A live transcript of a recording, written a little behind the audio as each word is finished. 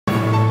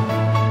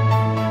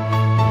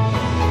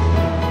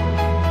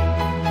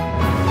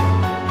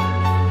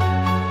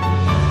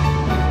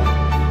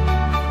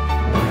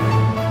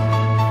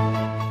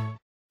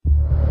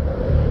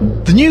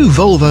new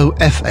Volvo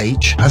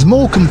FH has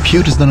more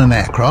computers than an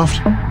aircraft,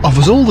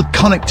 offers all the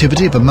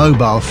connectivity of a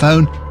mobile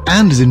phone,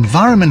 and is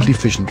environmentally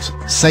efficient,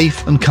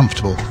 safe and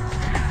comfortable.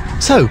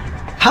 So,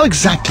 how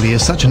exactly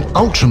is such an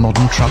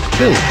ultra-modern truck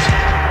built?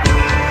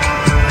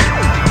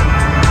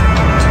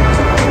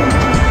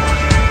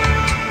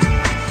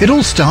 It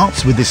all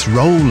starts with this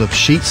roll of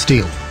sheet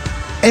steel.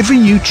 Every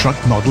new truck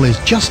model is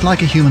just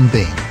like a human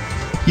being,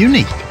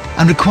 unique,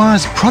 and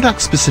requires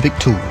product-specific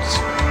tools.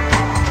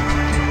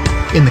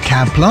 In the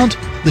cab plant,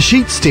 the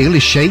sheet steel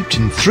is shaped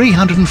in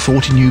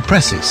 340 new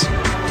presses.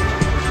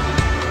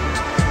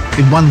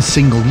 In one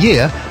single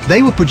year,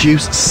 they will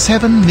produce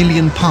 7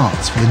 million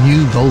parts for the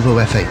new Volvo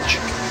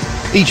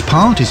FH. Each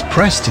part is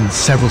pressed in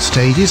several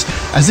stages,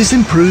 as this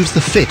improves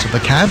the fit of the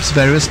cab's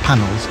various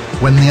panels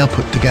when they are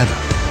put together.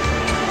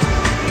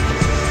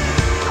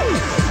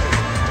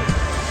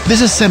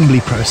 This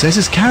assembly process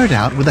is carried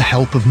out with the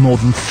help of more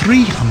than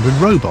 300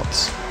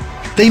 robots.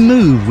 They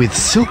move with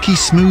silky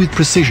smooth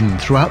precision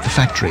throughout the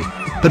factory,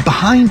 but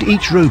behind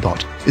each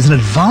robot is an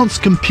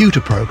advanced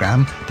computer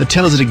program that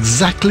tells it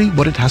exactly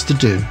what it has to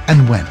do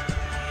and when.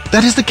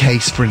 That is the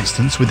case, for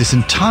instance, with this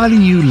entirely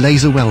new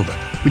laser welder,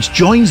 which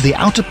joins the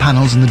outer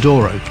panels in the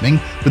door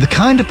opening with a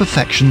kind of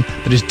perfection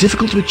that is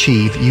difficult to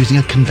achieve using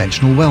a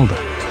conventional welder.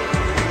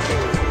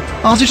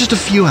 After just a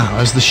few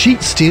hours, the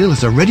sheet steel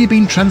has already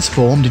been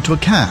transformed into a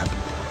cab.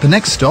 The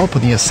next stop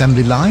on the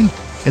assembly line,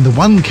 in the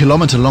 1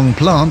 kilometre-long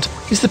plant,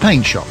 is the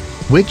paint shop,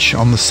 which,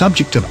 on the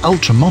subject of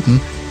ultra-modern,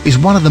 is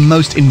one of the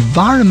most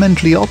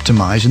environmentally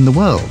optimised in the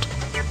world.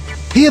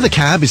 Here the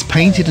cab is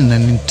painted in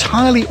an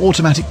entirely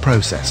automatic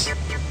process.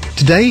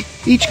 Today,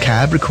 each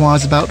cab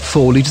requires about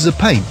 4 litres of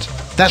paint.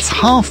 That's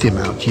half the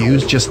amount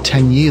used just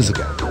 10 years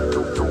ago.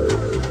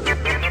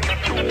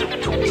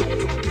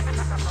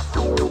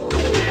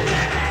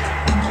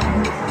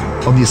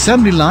 On the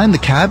assembly line, the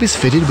cab is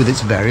fitted with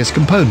its various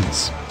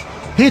components.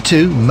 Here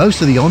too,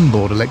 most of the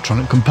onboard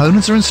electronic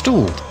components are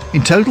installed.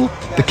 In total,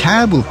 the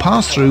cab will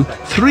pass through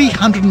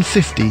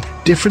 350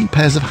 different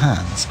pairs of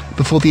hands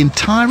before the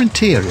entire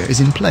interior is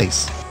in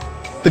place.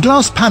 The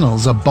glass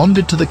panels are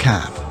bonded to the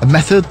cab, a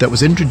method that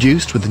was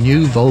introduced with the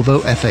new Volvo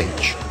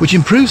FH, which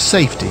improves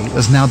safety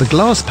as now the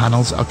glass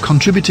panels are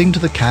contributing to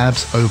the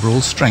cab's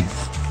overall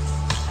strength.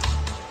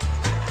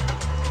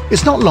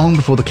 It's not long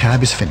before the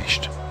cab is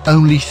finished,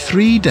 only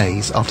 3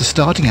 days after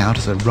starting out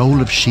as a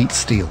roll of sheet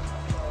steel.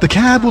 The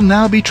cab will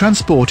now be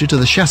transported to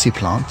the chassis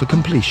plant for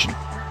completion.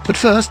 But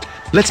first,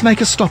 let's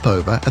make a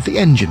stopover at the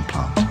engine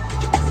plant.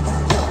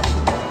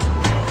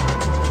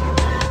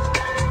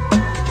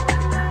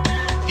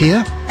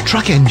 Here,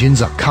 truck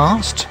engines are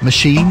cast,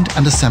 machined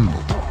and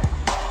assembled.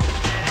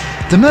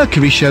 The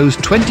mercury shows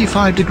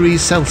 25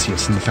 degrees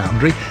Celsius in the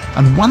foundry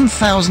and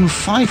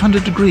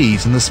 1,500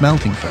 degrees in the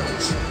smelting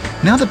furnace.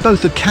 Now that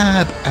both the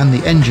cab and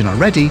the engine are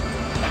ready,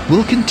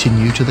 we'll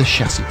continue to the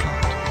chassis plant.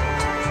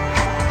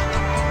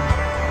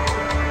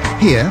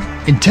 Here,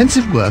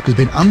 intensive work has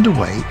been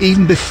underway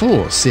even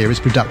before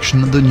series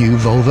production of the new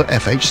Volvo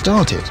FH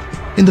started.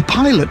 In the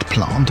pilot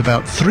plant,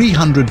 about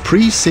 300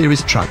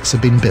 pre-series trucks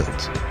have been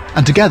built,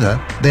 and together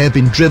they have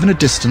been driven a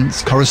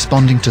distance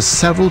corresponding to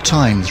several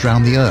times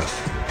round the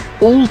Earth,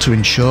 all to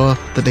ensure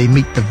that they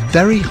meet the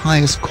very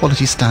highest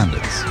quality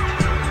standards.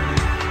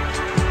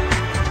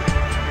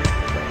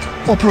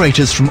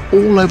 Operators from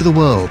all over the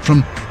world,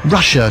 from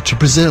Russia to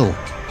Brazil,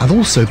 have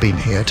also been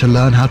here to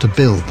learn how to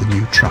build the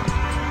new truck.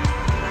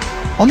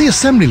 On the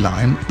assembly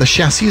line, the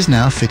chassis is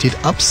now fitted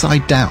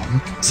upside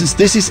down, since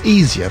this is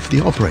easier for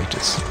the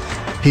operators.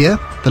 Here,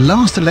 the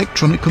last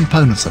electronic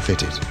components are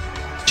fitted.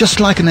 Just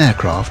like an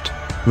aircraft,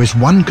 there is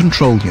one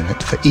control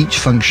unit for each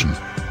function.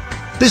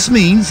 This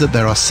means that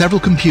there are several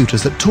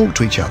computers that talk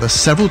to each other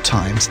several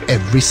times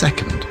every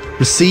second,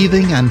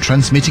 receiving and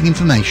transmitting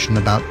information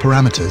about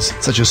parameters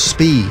such as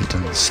speed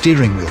and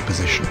steering wheel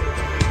position.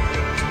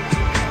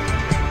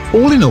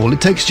 All in all, it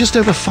takes just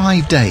over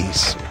 5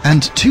 days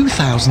and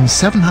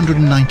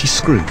 2,790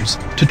 screws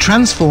to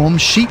transform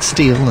sheet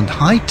steel and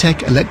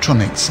high-tech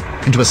electronics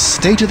into a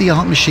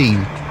state-of-the-art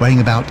machine weighing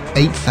about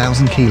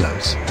 8,000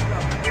 kilos.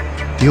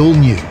 The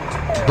all-new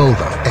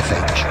Volvo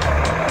FH.